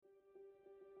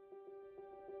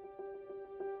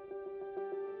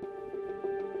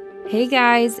Hey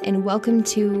guys, and welcome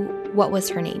to What Was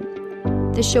Her Name?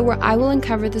 The show where I will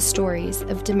uncover the stories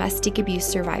of domestic abuse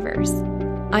survivors.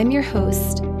 I'm your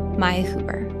host, Maya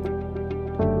Hooper.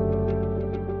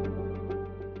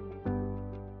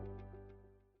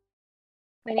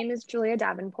 My name is Julia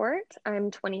Davenport.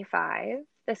 I'm 25.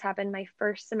 This happened my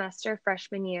first semester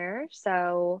freshman year,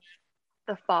 so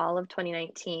the fall of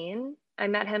 2019. I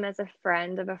met him as a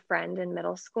friend of a friend in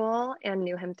middle school and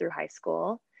knew him through high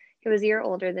school. He was a year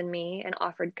older than me and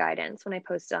offered guidance when I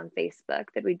posted on Facebook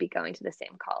that we'd be going to the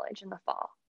same college in the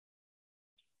fall.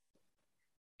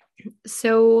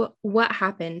 So, what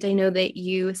happened? I know that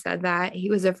you said that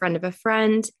he was a friend of a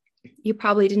friend. You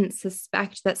probably didn't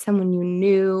suspect that someone you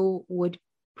knew would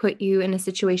put you in a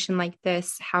situation like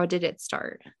this. How did it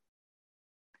start?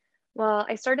 Well,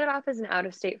 I started off as an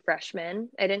out-of-state freshman.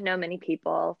 I didn't know many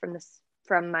people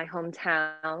from my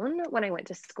hometown when I went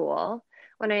to school.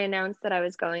 When I announced that I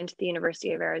was going to the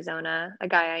University of Arizona, a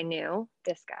guy I knew,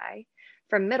 this guy,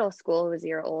 from middle school who was a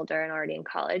year older and already in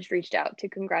college, reached out to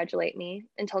congratulate me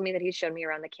and told me that he showed me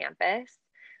around the campus.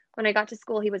 When I got to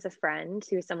school, he was a friend.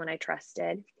 He was someone I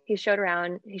trusted. He showed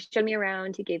me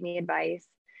around, he gave me advice,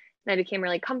 and I became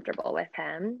really comfortable with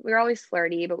him. We were always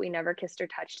flirty, but we never kissed or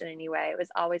touched in any way. It was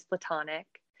always platonic.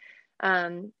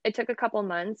 It took a couple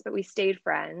months, but we stayed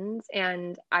friends,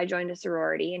 and I joined a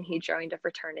sorority and he joined a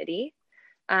fraternity.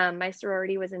 My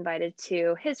sorority was invited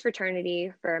to his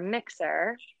fraternity for a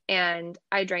mixer, and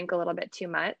I drank a little bit too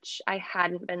much. I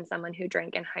hadn't been someone who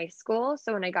drank in high school.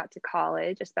 So when I got to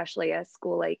college, especially a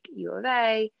school like U of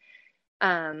A,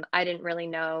 I didn't really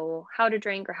know how to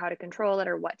drink or how to control it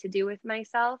or what to do with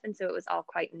myself. And so it was all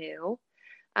quite new.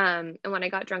 And when I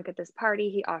got drunk at this party,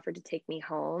 he offered to take me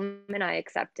home, and I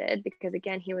accepted because,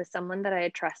 again, he was someone that I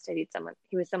had trusted.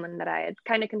 He was someone that I had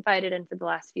kind of confided in for the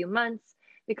last few months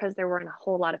because there weren't a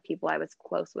whole lot of people I was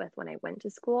close with when I went to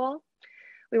school.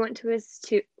 We went to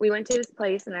his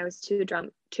place, and I was too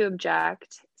drunk to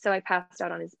object, so I passed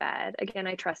out on his bed. Again,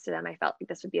 I trusted him. I felt like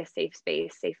this would be a safe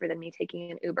space, safer than me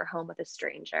taking an Uber home with a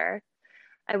stranger.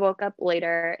 I woke up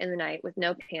later in the night with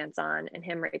no pants on and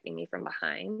him raping me from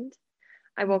behind.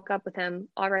 I woke up with him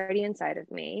already inside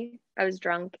of me. I was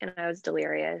drunk and I was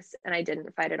delirious, and I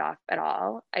didn't fight it off at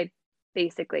all. I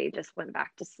basically just went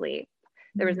back to sleep.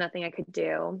 There was nothing I could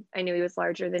do. I knew he was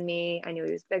larger than me. I knew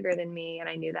he was bigger than me. And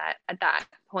I knew that at that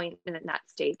point and in that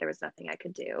state, there was nothing I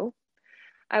could do.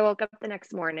 I woke up the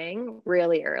next morning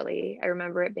really early. I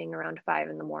remember it being around 5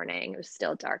 in the morning. It was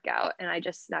still dark out, and I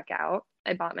just snuck out.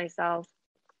 I bought myself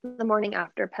the morning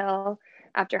after pill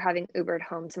after having Ubered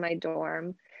home to my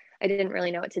dorm. I didn't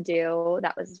really know what to do.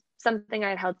 That was something I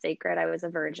had held sacred. I was a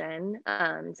virgin.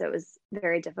 So it was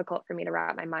very difficult for me to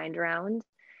wrap my mind around.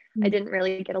 I didn't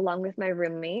really get along with my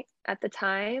roommate at the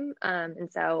time.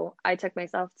 And so I took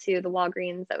myself to the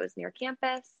Walgreens that was near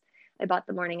campus. I bought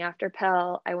the morning after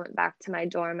pill. I went back to my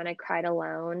dorm and I cried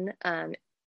alone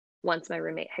once my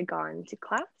roommate had gone to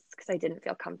class because I didn't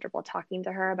feel comfortable talking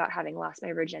to her about having lost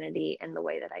my virginity in the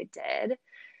way that I did.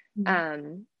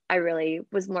 I really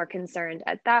was more concerned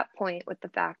at that point with the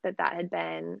fact that that had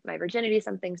been my virginity,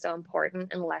 something so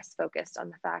important, and less focused on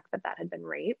the fact that that had been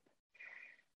rape.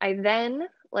 I then,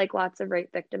 like lots of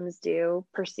rape victims do,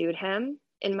 pursued him.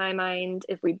 In my mind,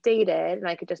 if we dated and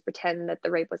I could just pretend that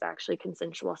the rape was actually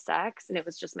consensual sex and it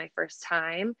was just my first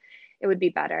time, it would be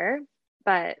better.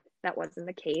 But that wasn't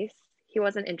the case. He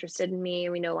wasn't interested in me.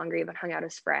 We no longer even hung out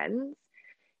as friends.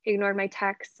 He ignored my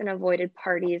texts and avoided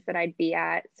parties that I'd be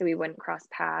at so we wouldn't cross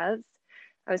paths.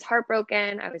 I was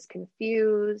heartbroken, I was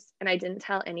confused, and I didn't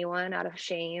tell anyone out of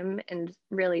shame and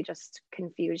really just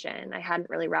confusion. I hadn't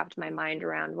really wrapped my mind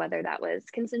around whether that was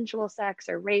consensual sex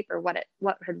or rape or what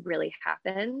had really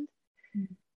happened.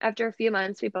 After a few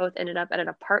months, we both ended up at an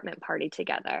apartment party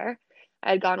together. I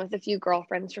had gone with a few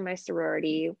girlfriends from my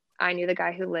sorority. I knew the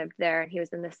guy who lived there, and he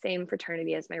was in the same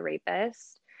fraternity as my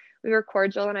rapist. We were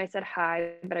cordial and I said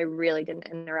hi, but I really didn't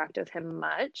interact with him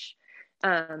much.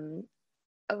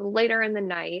 Later in the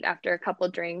night, after a couple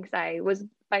drinks, I was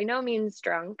by no means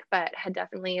drunk, but had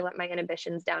definitely let my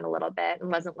inhibitions down a little bit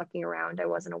and wasn't looking around. I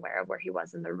wasn't aware of where he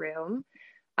was in the room.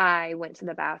 I went to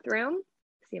the bathroom.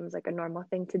 Seems like a normal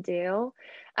thing to do.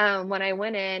 When I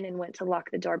went in and went to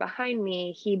lock the door behind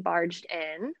me, he barged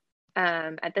in.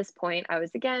 At this point, I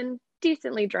was again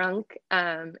decently drunk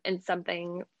and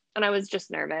I was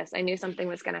just nervous. I knew something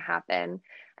was going to happen.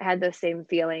 I had those same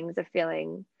feelings of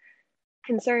feeling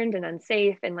concerned and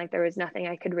unsafe, and like there was nothing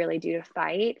I could really do to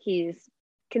fight. He's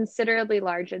considerably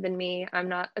larger than me. I'm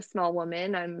not a small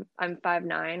woman. I'm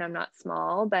 5'9". I'm not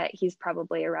small, but he's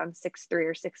probably around 6'3"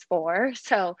 or 6'4".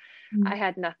 So I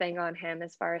had nothing on him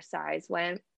as far as size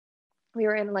went. We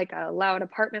were in like a loud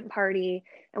apartment party,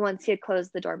 and once he had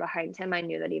closed the door behind him, I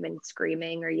knew that even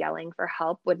screaming or yelling for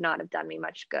help would not have done me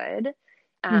much good,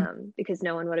 Mm. because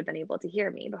no one would have been able to hear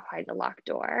me behind the locked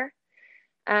door.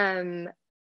 Um,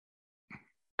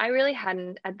 I really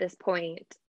hadn't at this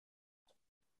point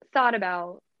thought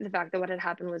about the fact that what had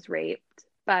happened was raped,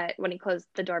 but when he closed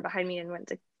the door behind me and went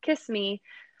to kiss me,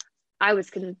 I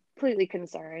was completely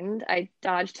concerned. I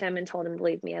dodged him and told him to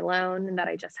leave me alone and that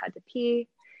I just had to pee.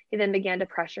 He then began to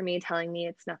pressure me, telling me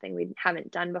it's nothing we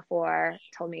haven't done before,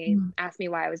 asked me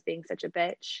why I was being such a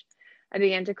bitch. I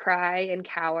began to cry and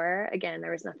cower. Again,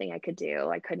 there was nothing I could do.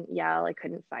 I couldn't yell, I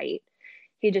couldn't fight.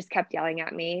 He just kept yelling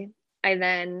at me. I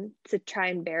then, to try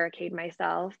and barricade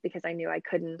myself because I knew I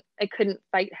couldn't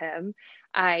fight him,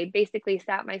 I basically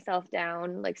sat myself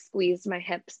down, like squeezed my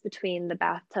hips between the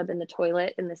bathtub and the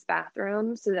toilet in this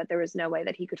bathroom so that there was no way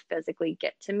that he could physically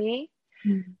get to me.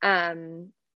 Mm.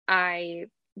 I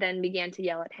then began to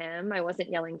yell at him. I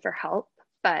wasn't yelling for help,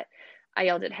 but I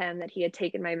yelled at him that he had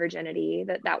taken my virginity,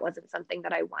 that that wasn't something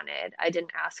that I wanted. I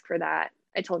didn't ask for that.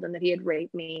 I told him that he had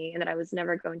raped me and that I was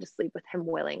never going to sleep with him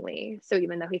willingly. So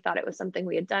even though he thought it was something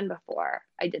we had done before,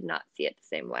 I did not see it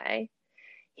the same way.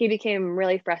 He became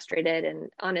really frustrated and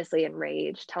honestly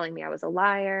enraged, telling me I was a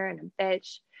liar and a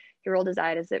bitch. He rolled his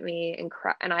eyes at me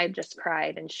and I just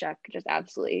cried and shook, just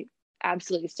absolutely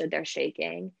stood there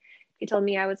shaking. He told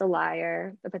me I was a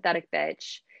liar, a pathetic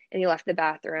bitch, and he left the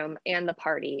bathroom and the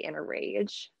party in a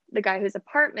rage. The guy whose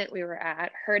apartment we were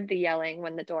at heard the yelling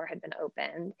when the door had been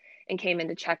opened and came in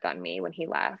to check on me when he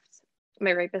left.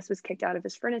 My rapist was kicked out of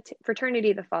his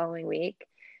fraternity the following week,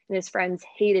 and his friends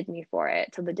hated me for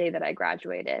it till the day that I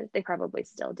graduated. They probably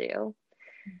still do.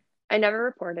 I never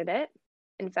reported it.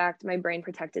 In fact, my brain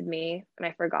protected me and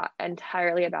I forgot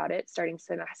entirely about it starting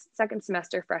second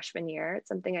semester freshman year. It's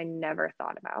something I never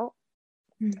thought about.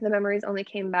 The memories only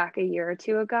came back a year or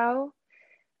two ago,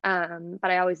 but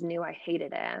I always knew I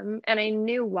hated him, and I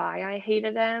knew why I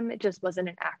hated him. It just wasn't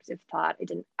an active thought. I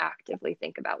didn't actively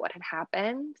think about what had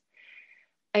happened.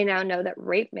 I now know that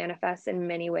rape manifests in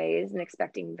many ways, and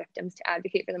expecting victims to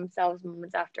advocate for themselves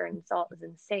moments after an assault is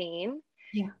insane.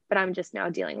 Yeah. But I'm just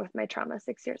now dealing with my trauma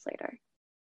 6 years later.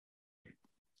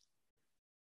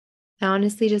 That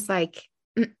honestly just like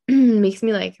makes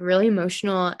me like really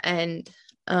emotional. And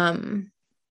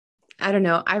I don't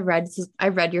know, I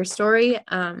read your story,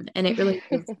 and it really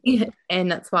moves me,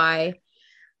 and that's why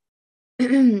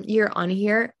you're on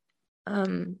here.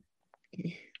 um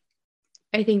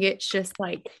I think it's just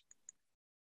like,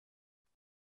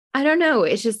 I don't know,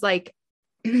 it's just like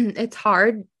it's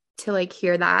hard to like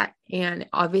hear that, and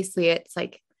obviously it's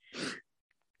like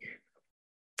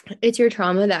it's your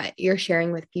trauma that you're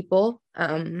sharing with people.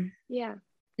 Yeah.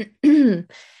 But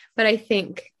I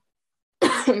think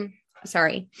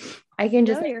sorry, I can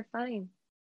No, just you're fine.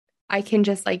 I can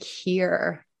just like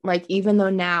hear, like, even though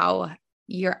now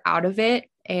you're out of it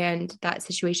and that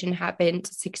situation happened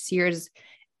 6 years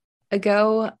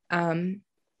ago,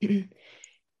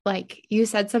 like you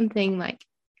said something like,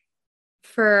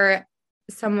 for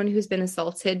someone who's been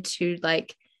assaulted to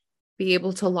like be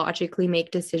able to logically make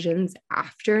decisions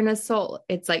after an assault,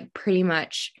 it's like pretty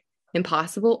much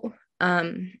impossible.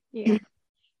 Yeah.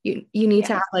 You need to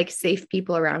Yes. have like safe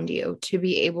people around you to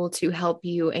be able to help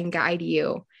you and guide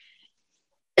you.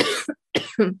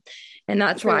 And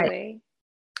that's why Truly.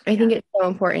 I think Yeah. it's so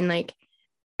important, like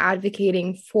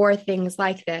advocating for things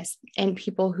like this, and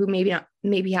people who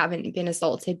maybe haven't been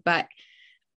assaulted, but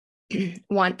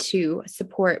want to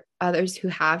support others who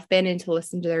have been, and to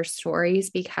listen to their stories,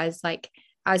 because like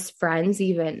as friends,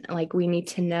 even like we need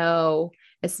to know,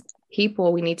 as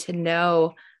people, we need to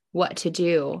know what to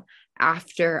do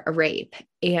after a rape,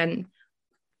 and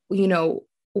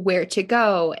where to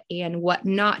go and what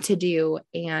not to do,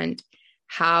 and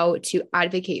how to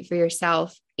advocate for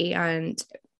yourself. And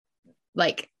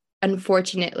like,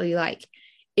 unfortunately, like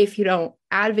if you don't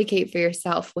advocate for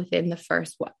yourself within the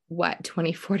first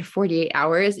 24 to 48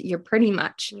 hours, you're pretty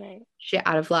much Right. shit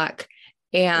out of luck.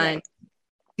 And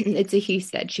Right. it's a he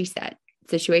said, she said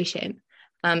situation.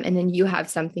 And then you have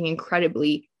something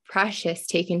incredibly precious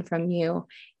taken from you,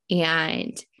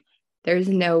 and there's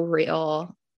no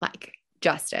real like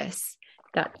justice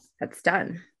that's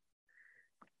done.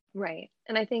 Right.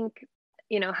 And I think,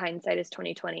 hindsight is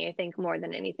 2020. I think more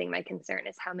than anything, my concern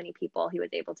is how many people he was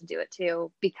able to do it to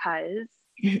because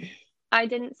I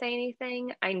didn't say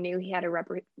anything. I knew he had a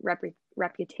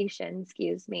reputation,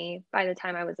 excuse me, by the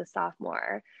time I was a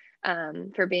sophomore,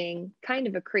 for being kind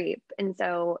of a creep. And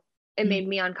so it made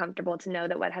me uncomfortable to know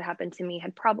that what had happened to me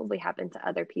had probably happened to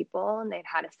other people and they'd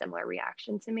had a similar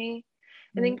reaction to me.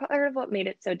 I think part of what made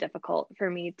it so difficult for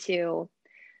me to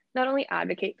not only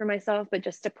advocate for myself, but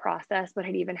just to process what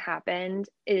had even happened.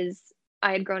 Is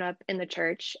I had grown up in the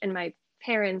church, and my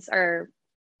parents are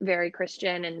very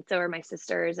Christian, and so are my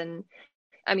sisters. And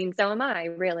I mean, so am I,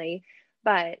 really.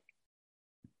 But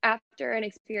after an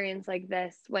experience like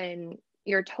this, when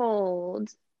you're told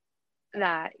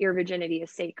that your virginity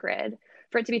is sacred,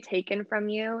 for it to be taken from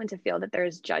you and to feel that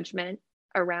there's judgment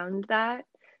around that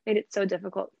made it so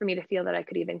difficult for me to feel that I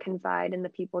could even confide in the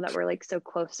people that were like so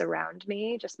close around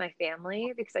me, just my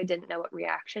family, because I didn't know what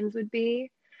reactions would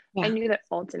be. I Yeah. knew that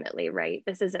ultimately, right,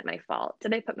 this isn't my fault.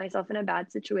 Did I put myself in a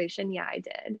bad situation? Yeah, I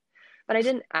did. But I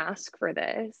didn't ask for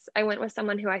this. I went with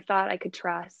someone who I thought I could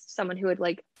trust, someone who had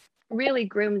like really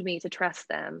groomed me to trust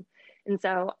them. And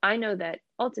so I know that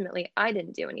ultimately I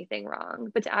didn't do anything wrong,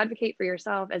 but to advocate for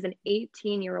yourself as an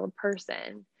 18-year-old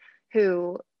person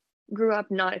who grew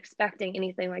up not expecting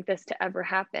anything like this to ever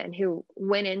happen, who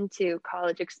went into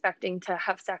college expecting to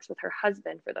have sex with her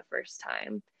husband for the first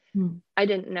time. Mm. I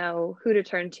didn't know who to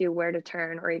turn to, where to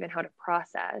turn, or even how to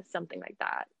process something like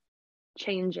that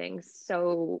changing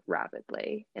so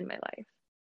rapidly in my life.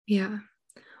 Yeah.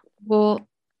 Well,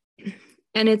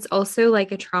 and it's also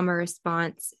like a trauma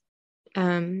response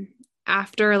um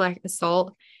after like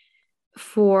assault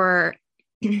for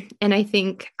and I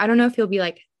think I don't know if you'll be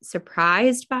like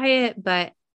surprised by it,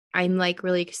 but I'm like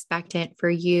really expectant for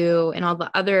you and all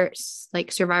the other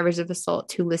like survivors of assault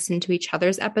to listen to each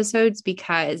other's episodes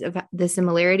because of the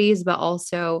similarities, but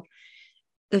also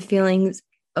the feelings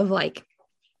of like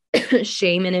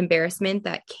shame and embarrassment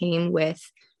that came with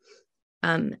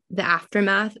the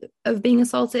aftermath of being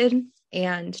assaulted.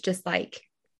 And just like,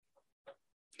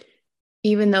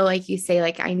 even though, like you say,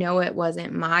 like, I know it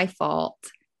wasn't my fault,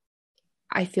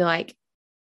 I feel like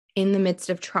in the midst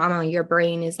of trauma, your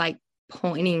brain is like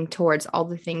pointing towards all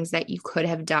the things that you could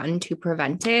have done to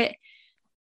prevent it.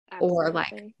 Or like,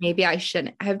 Absolutely. maybe I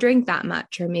shouldn't have drank that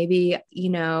much, or maybe,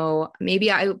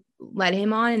 maybe I led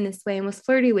him on in this way and was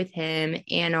flirty with him,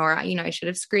 and, or, I should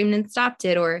have screamed and stopped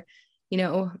it, or, you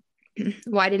know,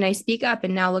 why didn't I speak up?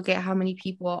 And now look at how many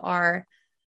people are,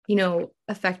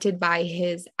 affected by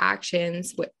his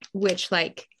actions, which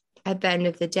like at the end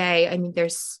of the day, I mean,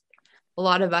 there's a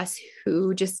lot of us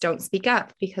who just don't speak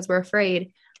up because we're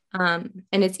afraid. And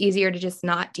it's easier to just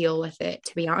not deal with it,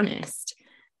 to be honest,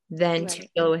 than to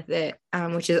Right. deal with it,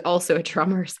 which is also a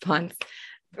trauma response.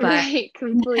 But Right.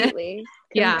 Completely.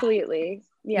 yeah, Completely.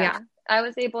 yeah. Yeah.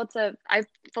 I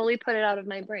fully put it out of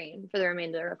my brain for the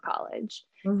remainder of college.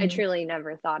 I Mhm. truly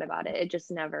never thought about it. It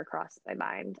just never crossed my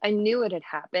mind. I knew it had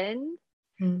happened,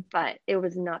 Mhm. but it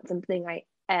was not something I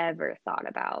ever thought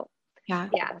about. Yeah.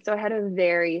 Yeah. So I had a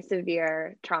very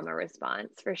severe trauma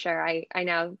response for sure. I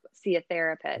now see a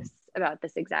therapist about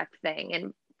this exact thing.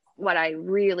 And what I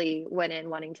really went in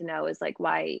wanting to know is like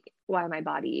why my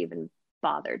body even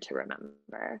bothered to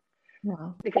remember.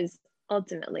 Wow. Because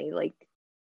ultimately, like,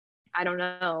 I don't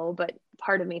know, but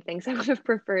part of me thinks I would have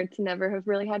preferred to never have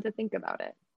really had to think about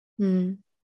it. Mm.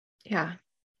 Yeah.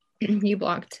 You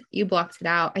blocked it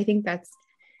out. I think that's,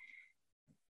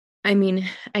 I mean,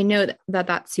 I know that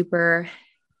that's super,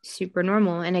 super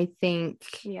normal. And I think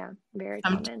Yeah, very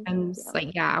common. sometimes, Yeah.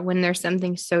 like, yeah, when there's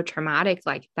something so traumatic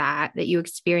like that you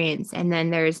experience, and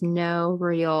then there's no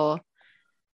real,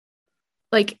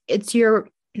 like, it's your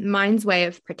mind's way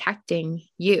of protecting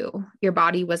you. Your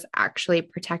body was actually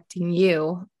protecting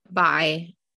you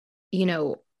by, you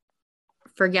know,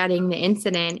 forgetting the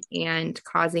incident and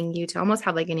causing you to almost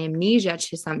have like an amnesia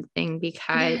to something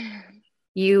because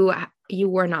you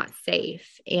were not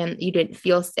safe, and you didn't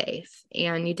feel safe,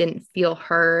 and you didn't feel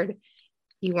heard,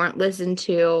 you weren't listened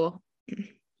to,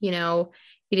 you know,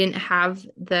 you didn't have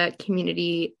the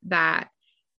community that,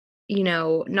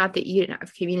 not that you didn't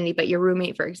have community, but your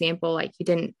roommate, for example, like you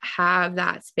didn't have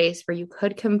that space where you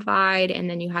could confide. And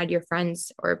then you had your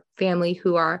friends or family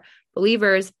who are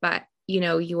believers, but,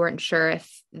 you weren't sure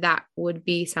if that would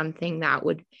be something that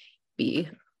would be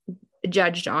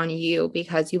judged on you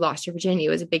because you lost your virginity. It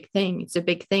was a big thing. It's a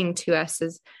big thing to us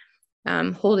as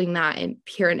holding that in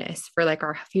pureness for like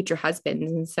our future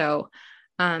husbands. And so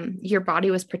your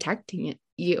body was protecting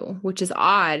you, which is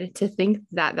odd to think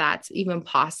that that's even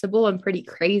possible, and pretty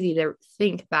crazy to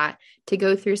think that, to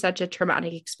go through such a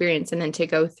traumatic experience and then to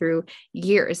go through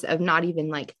years of not even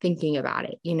like thinking about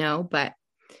it, but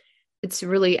it's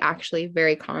really actually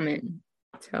very common.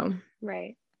 So,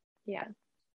 Right. Yeah,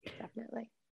 definitely.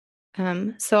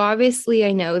 so obviously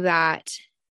I know that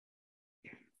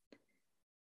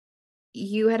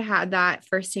you had that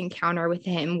first encounter with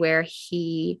him where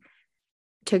he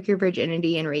took your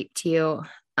virginity and raped you.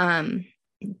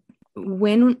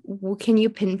 When can you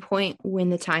pinpoint when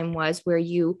the time was where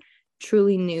you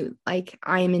truly knew like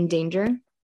I am in danger?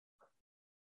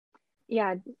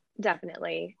 Yeah,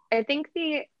 definitely. I think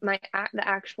the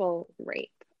actual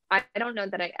rape. I don't know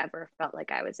that I ever felt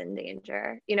like I was in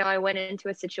danger. You know, I went into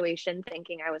a situation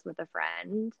thinking I was with a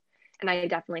friend, and I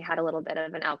definitely had a little bit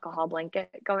of an alcohol blanket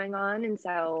going on, and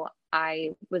so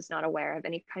I was not aware of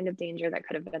any kind of danger that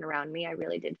could have been around me. I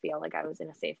really did feel like I was in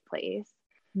a safe place.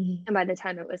 Mhm. And by the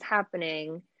time it was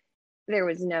happening, there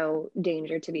was no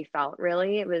danger to be felt,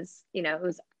 really. It was, it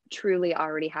was truly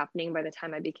already happening by the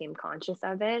time I became conscious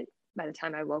of it, by the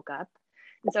time I woke up.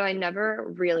 And so I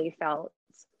never really felt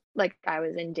like I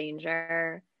was in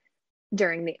danger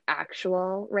during the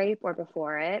actual rape or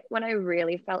before it. When I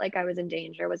really felt like I was in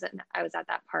danger was that I was at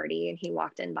that party and he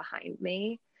walked in behind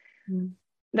me. Mhm.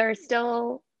 There are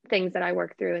still things that I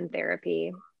work through in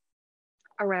therapy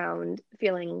around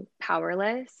feeling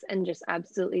powerless and just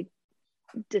absolutely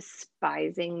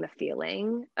despising the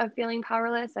feeling of feeling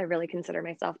powerless. I really consider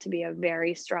myself to be a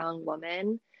very strong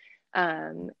woman.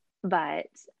 But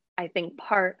I think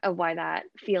part of why that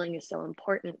feeling is so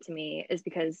important to me is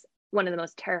because one of the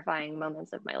most terrifying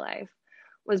moments of my life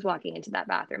was walking into that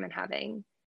bathroom and having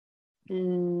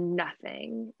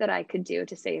nothing that I could do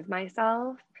to save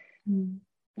myself. Mhm.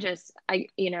 Just,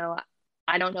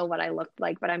 I don't know what I looked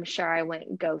like, but I'm sure I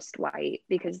went ghost white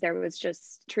because there was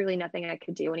just truly nothing I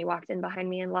could do. When he walked in behind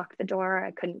me and locked the door,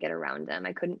 I couldn't get around him.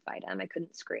 I couldn't fight him. I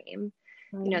couldn't scream.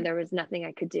 Right. There was nothing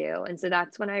I could do. And so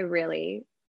that's when I really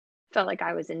felt like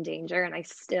I was in danger. And I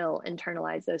still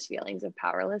internalize those feelings of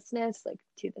powerlessness, like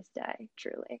to this day,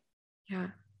 truly. Yeah.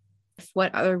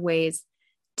 What other ways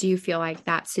do you feel like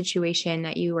that situation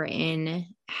that you were in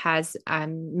has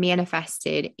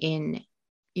manifested in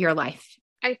your life?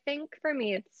 I think for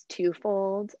me, it's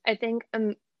twofold. I think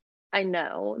I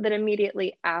know that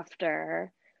immediately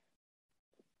after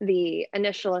the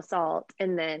initial assault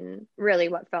and then really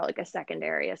what felt like a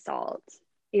secondary assault,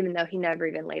 even though he never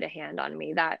even laid a hand on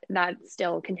me, that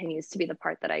still continues to be the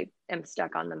part that I am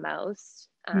stuck on the most.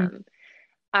 Mhm.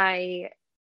 I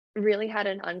really had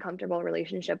an uncomfortable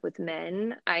relationship with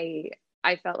men. I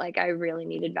felt like I really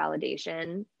needed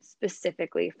validation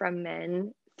specifically from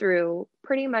men through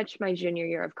pretty much my junior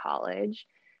year of college.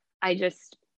 I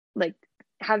just, like,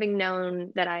 having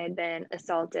known that I had been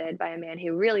assaulted by a man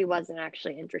who really wasn't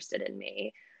actually interested in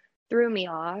me threw me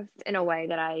off in a way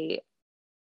that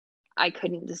I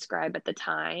couldn't describe at the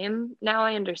time. Now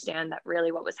I understand that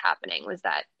really what was happening was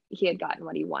that he had gotten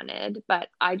what he wanted, but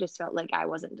I just felt like I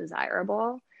wasn't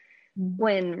desirable Mhm.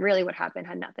 when really what happened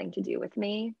had nothing to do with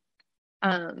me.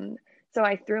 Um, so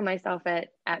I threw myself at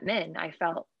men. I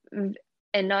felt,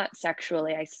 and not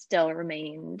sexually, I still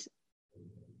remained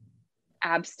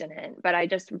abstinent, but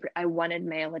I wanted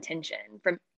male attention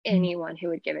from Mhm. anyone who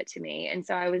would give it to me. And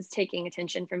so I was taking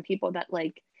attention from people that,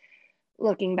 like,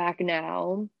 looking back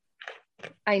now,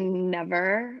 I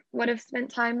never would have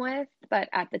spent time with, but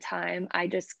at the time I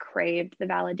just craved the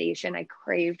validation. I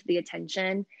craved the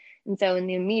attention. And so in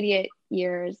the immediate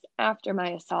years after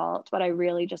my assault, what I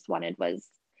really just wanted was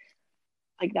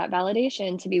like that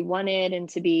validation, to be wanted and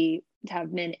to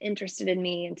have men interested in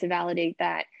me and to validate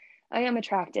that I am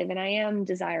attractive and I am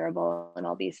desirable and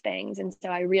all these things. And so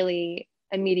I really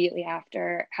immediately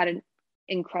after had an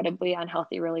incredibly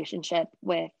unhealthy relationship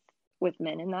with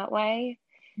men in that way.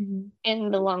 Mhm. In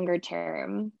the longer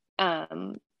term,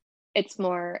 it's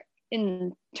more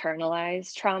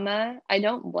internalized trauma. I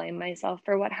don't blame myself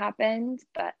for what happened,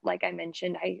 but like I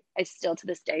mentioned, I still to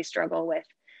this day struggle with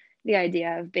the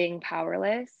idea of being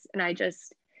powerless. And I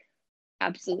just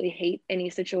absolutely hate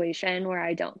any situation where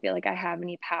I don't feel like I have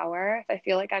any power. If I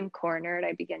feel like I'm cornered,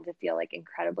 I begin to feel like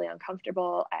incredibly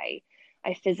uncomfortable. I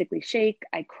physically shake,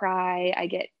 I cry,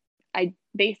 I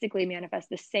basically manifest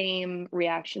the same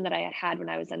reaction that I had had when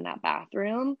I was in that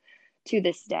bathroom to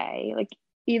this day. Like,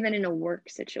 even in a work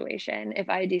situation, if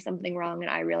I do something wrong and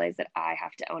I realize that I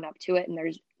have to own up to it and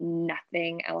there's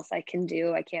nothing else I can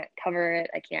do, I can't cover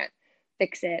it, I can't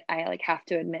fix it, I like have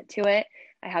to admit to it.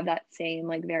 I have that same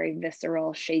like very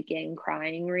visceral shaking,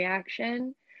 crying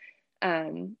reaction,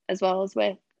 as well as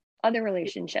with other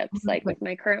relationships, like What with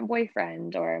my current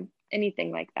boyfriend or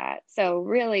anything like that. So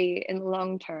really, in the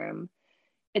long term,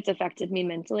 it's affected me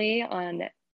mentally on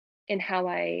in how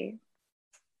I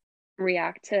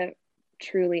react to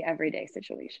truly everyday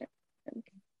situations.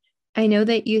 I know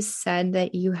that you said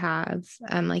that you have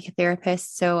like a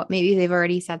therapist, so maybe they've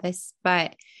already said this,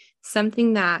 but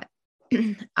something that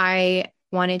I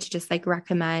wanted to just like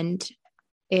recommend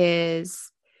is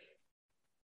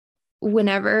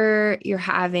whenever you're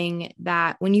having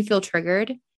that, when you feel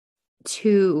triggered,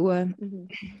 to Mm-hmm.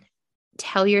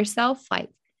 tell yourself, like,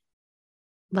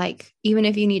 like, even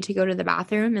if you need to go to the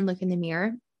bathroom and look in the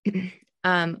mirror,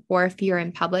 or if you're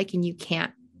in public and you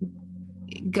can't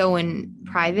go in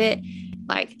private,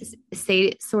 like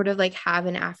say, sort of like have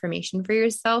an affirmation for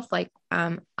yourself, like,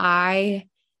 I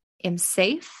am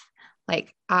safe,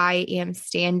 like I am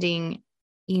standing,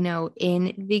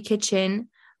 in the kitchen,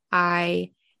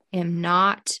 I am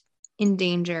not in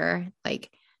danger, like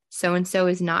so and so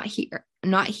is not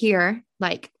here,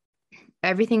 like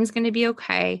everything's going to be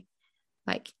okay,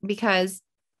 like because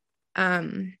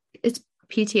it's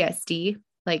PTSD,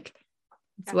 like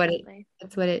it's what it Definitely.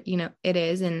 it's what it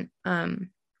is. And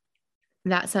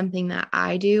that's something that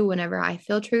I do whenever I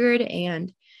feel triggered,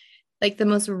 and like the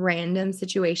most random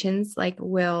situations like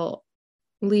will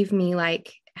leave me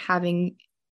like having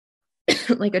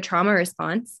like a trauma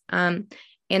response. And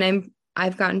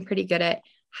I've gotten pretty good at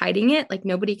hiding it, like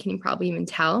nobody can probably even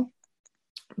tell,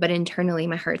 but internally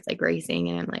my heart's like racing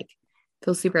and I'm like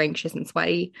feel super anxious and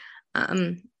sweaty.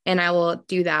 And I will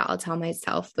do that. I'll tell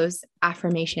myself those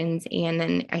affirmations and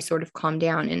then I sort of calm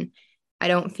down and I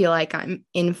don't feel like I'm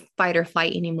in fight or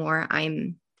flight anymore.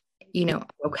 I'm,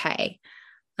 okay.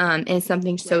 And it's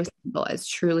something so Right. simple as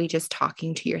truly just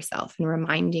talking to yourself and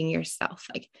reminding yourself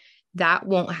like that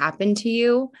won't happen to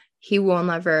you. He will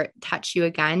never touch you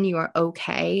again. You are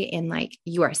okay. And like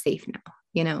you are safe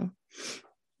now.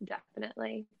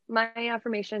 Definitely. My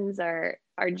affirmations are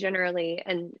generally,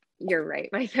 and you're right,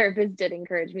 my therapist did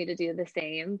encourage me to do the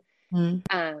same.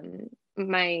 Mm.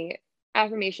 My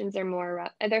affirmations are more,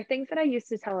 they're things that I used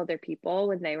to tell other people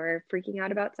when they were freaking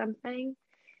out about something.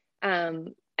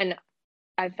 And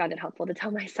I've found it helpful to tell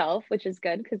myself, which is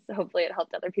good because hopefully it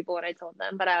helped other people when I told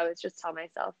them. But I always just tell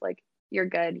myself, like, you're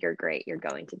good, you're great, you're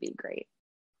going to be great.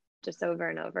 Just over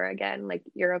and over again. Like,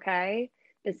 you're okay.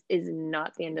 This is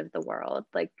not the end of the world.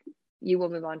 Like, you will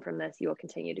move on from this. You will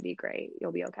continue to be great.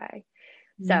 You'll be okay.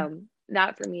 Mm. So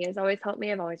that for me has always helped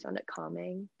me. I've always found it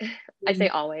calming. I say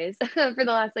Mm. always for the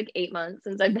last like 8 months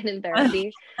since I've been in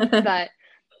therapy, but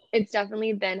it's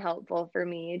definitely been helpful for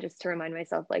me just to remind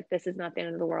myself like this is not the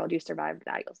end of the world. You survived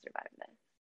that. You'll survive this.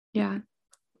 Yeah,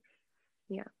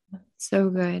 Yeah. so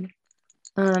good.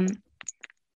 Um,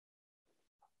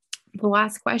 the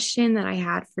last question that I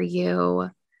had for you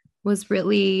was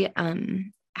really,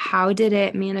 how did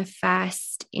it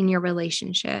manifest in your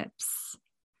relationships?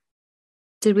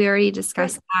 Did we already For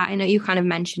discuss that? I know you kind of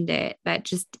mentioned it, but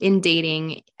just in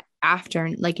dating after,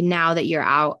 like now that you're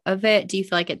out of it, do you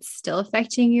feel like it's still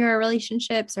affecting your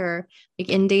relationships or like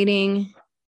in dating?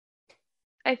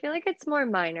 I feel like it's more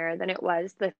minor than it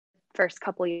was the first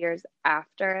couple years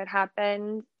after it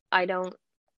happened. I don't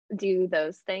do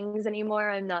those things anymore.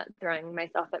 I'm not throwing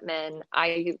myself at men.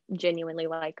 I genuinely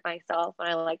like myself and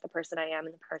I like the person I am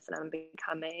and the person I'm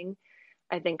becoming.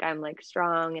 I think I'm like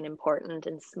strong and important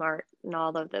and smart and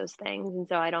all of those things. And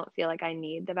so I don't feel like I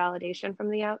need the validation from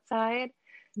the outside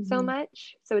so Mhm.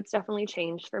 much. So it's definitely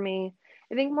changed for me.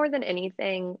 I think more than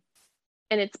anything,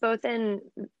 and it's both in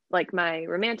like my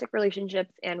romantic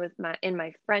relationships and with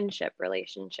my friendship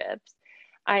relationships,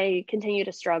 I continue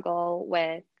to struggle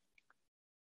with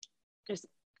just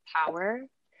power.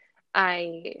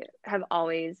 I have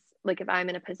always, like, if I'm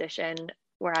in a position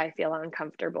where I feel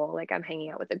uncomfortable, like I'm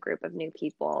hanging out with a group of new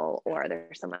people, or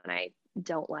there's someone I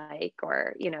don't like,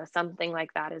 or, something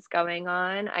like that is going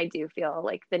on, I do feel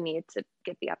like the need to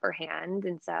get the upper hand.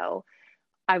 And so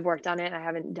I've worked on it. I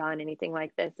haven't done anything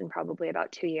like this in probably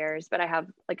about 2 years, but I have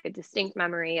like a distinct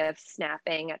memory of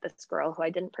snapping at this girl who I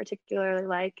didn't particularly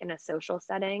like in a social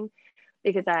setting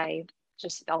because I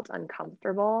just felt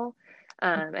uncomfortable,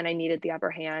 and I needed the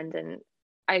upper hand. And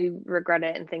I regret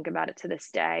it and think about it to this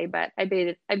day. But I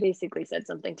basically said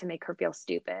something to make her feel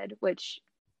stupid, which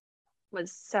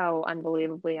was so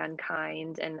unbelievably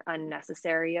unkind and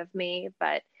unnecessary of me.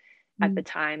 But at the Mm.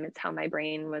 time, it's how my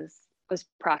brain was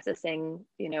processing,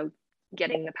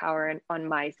 getting the power on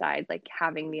my side, like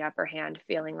having the upper hand,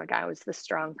 feeling like I was the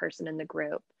strong person in the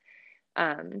group.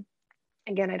 Um,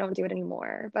 Again, I don't do it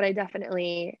anymore, but I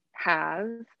definitely have.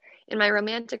 In my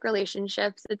romantic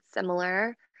relationships, it's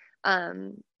similar. I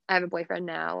have a boyfriend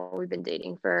now. We've been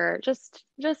dating for just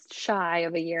shy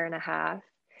of a year and a half.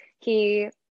 He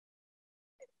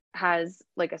has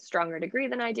like a stronger degree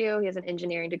than I do. He has an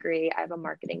engineering degree. I have a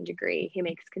marketing degree. He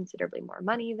makes considerably more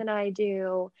money than I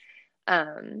do.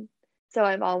 Um, so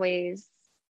I've always,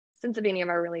 since the beginning of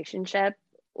our relationship,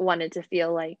 wanted to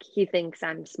feel like he thinks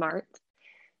I'm smart,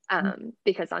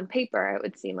 because on paper it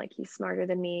would seem like he's smarter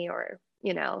than me, or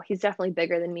he's definitely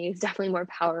bigger than me, he's definitely more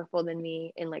powerful than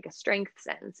me in like a strength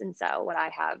sense, and so what I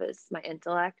have is my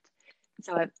intellect.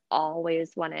 So I've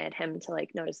always wanted him to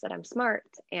like notice that I'm smart,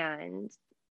 and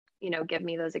give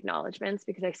me those acknowledgments,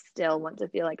 because I still want to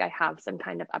feel like I have some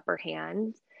kind of upper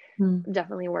hand. Mm.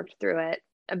 Definitely worked through it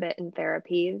a bit in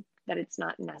therapy, that it's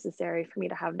not necessary for me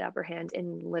to have the upper hand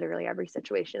in literally every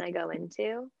situation I go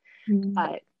into. Mm.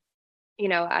 But,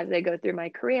 as I go through my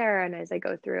career and as I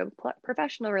go through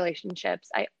professional relationships,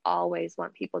 I always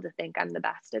want people to think I'm the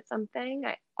best at something.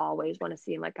 I always want to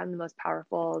seem like I'm the most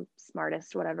powerful,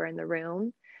 smartest, whatever in the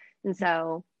room. And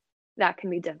so that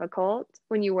can be difficult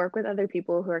when you work with other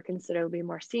people who are considerably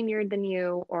more senior than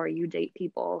you, or you date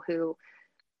people who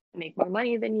make more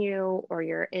money than you, or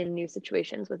you're in new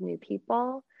situations with new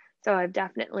people. So I've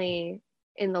definitely,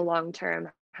 in the long term,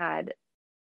 had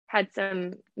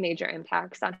some major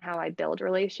impacts on how I build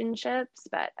relationships.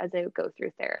 But as I go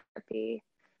through therapy,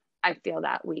 I feel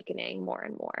that weakening more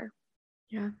and more.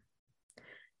 Yeah.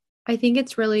 I think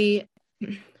it's really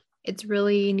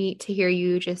neat to hear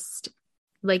you just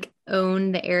like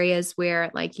own the areas where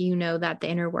like that the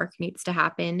inner work needs to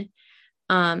happen.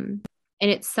 And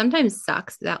it sometimes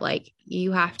sucks that like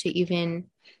you have to even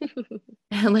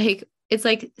like it's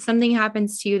like something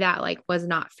happens to you that like was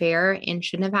not fair and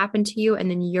shouldn't have happened to you, and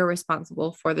then you're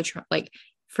responsible for like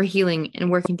for healing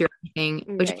and working through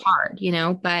everything, which is Right.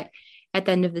 hard, but at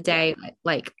the end of the Yeah. day,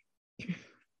 like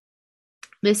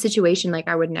this situation, like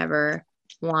I would never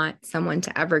want someone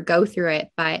to ever go through it,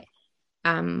 but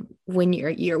when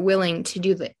you're willing to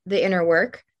do the inner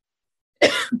work,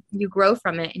 you grow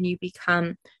from it and you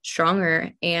become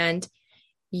stronger, and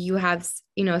you have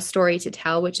a story to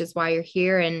tell, which is why you're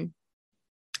here. And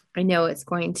I know it's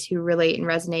going to relate and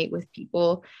resonate with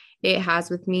people. It has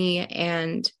with me.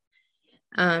 And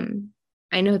um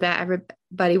I know that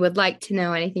everybody would like to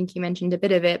know, and I think you mentioned a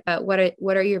bit of it, but what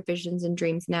are your visions and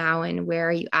dreams now, and where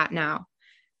are you at now?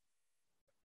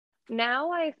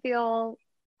 Now I feel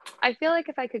like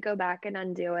if I could go back and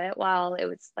undo it, while it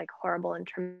was like horrible and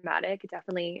traumatic, it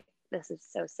definitely, this is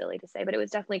so silly to say, but it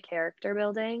was definitely character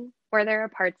building, where there are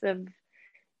parts of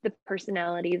the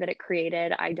personality that it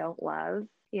created I don't love.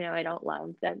 I don't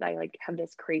love that I like have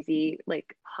this crazy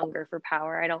like hunger for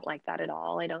power. I don't like that at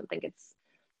all. I don't think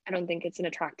it's an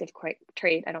attractive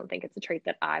trait. I don't think it's a trait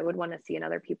that I would want to see in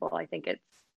other people. I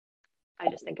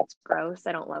just think it's gross.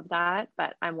 I don't love that,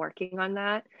 but I'm working on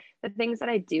that. The things that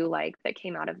I do like that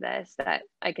came out of this, that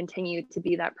I continue to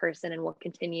be that person and will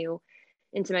continue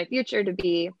into my future to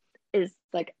be, is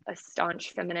like a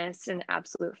staunch feminist and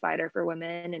absolute fighter for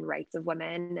women and rights of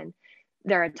women and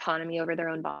their autonomy over their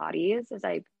own bodies. As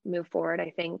I move forward,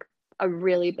 I think a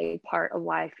really big part of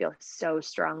why I feel so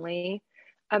strongly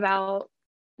about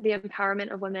the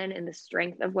empowerment of women and the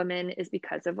strength of women is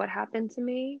because of what happened to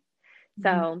me. Mhm.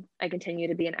 So I continue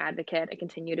to be an advocate. I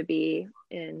continue to be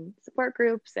in support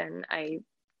groups, and I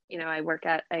work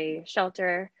at a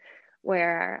shelter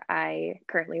where I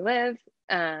currently live,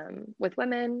 with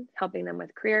women, helping them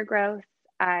with career growth.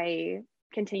 I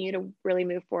continue to really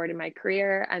move forward in my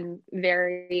career. I'm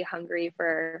very hungry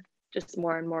for just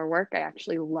more and more work. I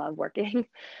actually love working.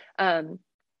 Um,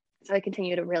 so I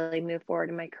continue to really move forward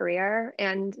in my career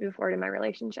and move forward in my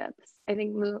relationships. I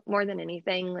think more than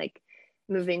anything, like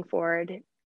moving forward,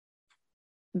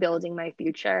 building my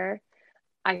future,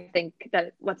 I think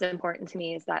that what's important to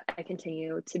me is that I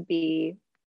continue to be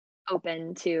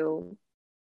open to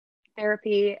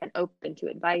therapy and open to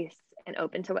advice and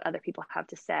open to what other people have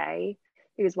to say.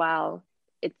 Because while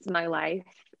it's my life,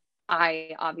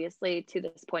 I obviously to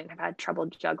this point have had trouble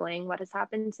juggling what has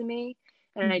happened to me.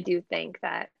 And I do think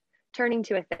that turning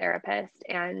to a therapist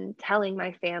and telling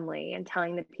my family and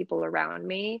telling the people around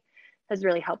me has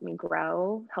really helped me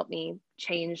grow, helped me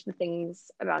change the things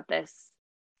about this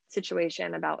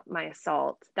situation, about my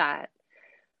assault, that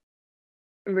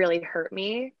really hurt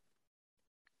me.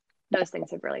 Those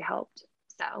things have really helped.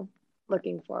 So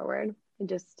looking forward, and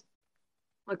just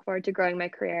look forward to growing my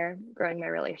career, growing my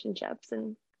relationships,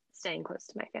 and staying close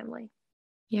to my family.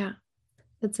 Yeah,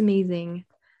 that's amazing.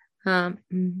 um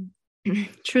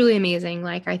Truly amazing.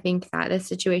 Like I think that this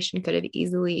situation could have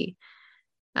easily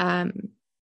um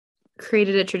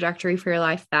created a trajectory for your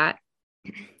life that,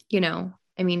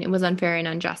 I mean, it was unfair and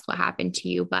unjust what happened to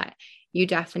you, but you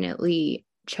definitely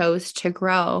chose to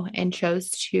grow and chose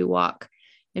to walk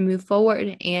and move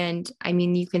forward. And I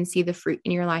mean, you can see the fruit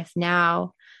in your life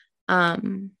now.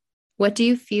 Um, what do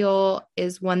you feel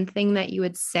is one thing that you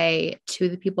would say to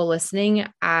the people listening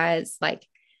as like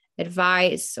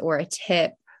advice or a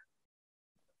tip?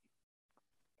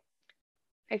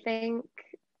 I think,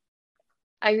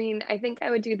 I think I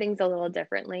would do things a little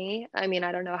differently. I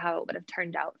don't know how it would have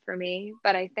turned out for me,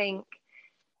 but I think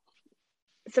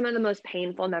some of the most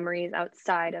painful memories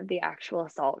outside of the actual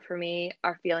assault for me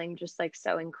are feeling just like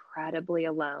so incredibly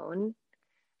alone.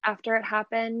 after it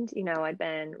happened, you know, I'd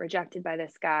been rejected by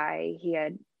this guy. He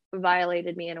had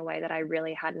violated me in a way that I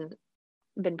really hadn't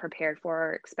been prepared for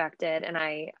or expected. And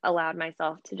I allowed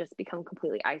myself to just become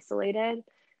completely isolated.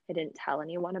 I didn't tell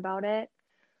anyone about it.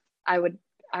 I would,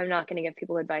 I'm not going to give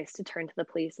people advice to turn to the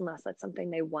police unless that's something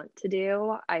they want to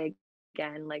do.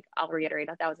 Again, like I'll reiterate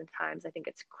 1,000 times, I think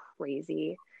it's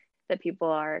crazy that people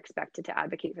are expected to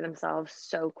advocate for themselves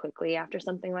so quickly after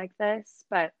something like this.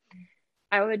 But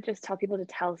I would just tell people to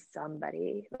tell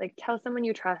somebody, like tell someone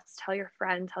you trust, tell your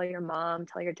friend, tell your mom,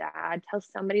 tell your dad, tell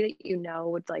somebody that you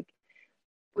know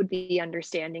would be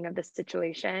understanding of the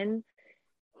situation.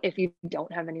 If you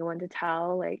don't have anyone to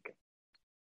tell, like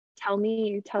tell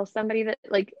me, tell somebody that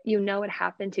like you know it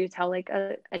happened to, tell like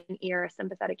an ear, a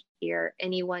sympathetic ear,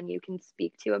 anyone you can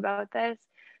speak to about this.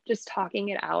 Just talking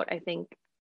it out, I think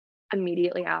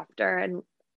immediately after and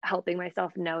helping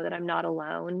myself know that I'm not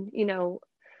alone. You know,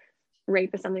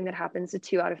 rape is something that happens to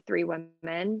 2 out of 3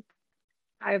 women.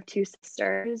 I have 2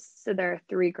 sisters, so there are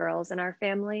 3 girls in our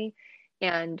family,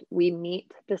 and we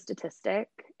meet the statistic.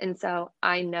 And so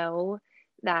I know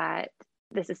that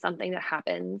this is something that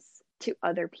happens to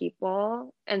other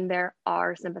people, and there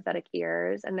are sympathetic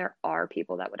ears, and there are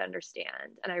people that would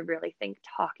understand. And I really think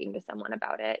talking to someone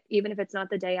about it, even if it's not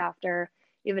the day after,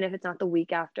 even if it's not the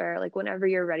week after, like whenever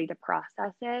you're ready to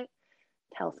process it,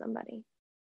 tell somebody.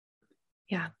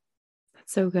 Yeah,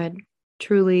 that's so good.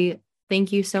 Truly,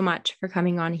 thank you so much for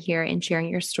coming on here and sharing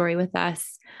your story with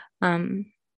us. Um,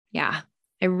 yeah,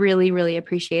 I really, really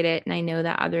appreciate it. And I know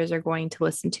that others are going to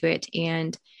listen to it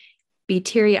and be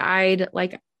teary eyed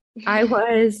like I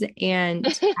was, and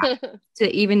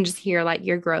to even just hear like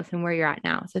your growth and where you're at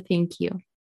now. So thank you.